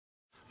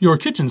Your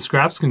kitchen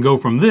scraps can go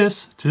from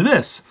this to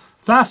this,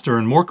 faster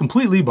and more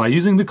completely by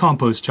using the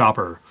compost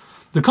chopper.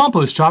 The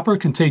compost chopper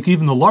can take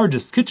even the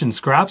largest kitchen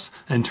scraps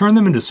and turn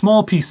them into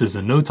small pieces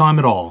in no time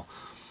at all.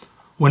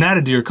 When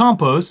added to your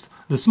compost,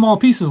 the small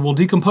pieces will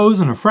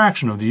decompose in a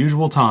fraction of the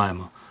usual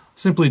time.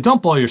 Simply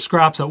dump all your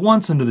scraps at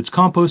once into the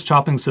compost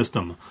chopping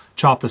system.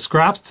 Chop the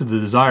scraps to the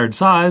desired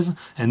size,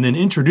 and then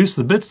introduce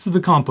the bits to the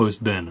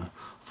compost bin.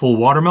 Full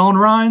watermelon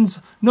rinds?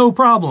 No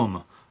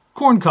problem.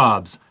 Corn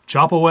cobs?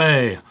 Chop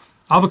away.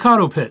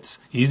 Avocado pits?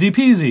 Easy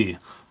peasy.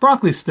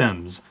 Broccoli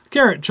stems,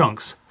 carrot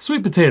chunks,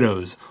 sweet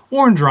potatoes,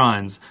 orange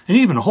rinds, and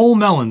even whole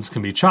melons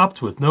can be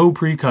chopped with no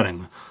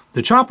pre-cutting.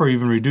 The chopper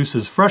even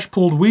reduces fresh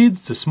pulled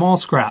weeds to small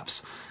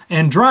scraps,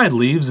 and dried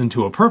leaves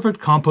into a perfect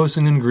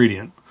composting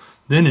ingredient.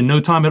 Then in no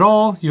time at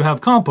all, you have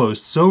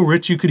compost so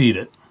rich you could eat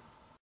it.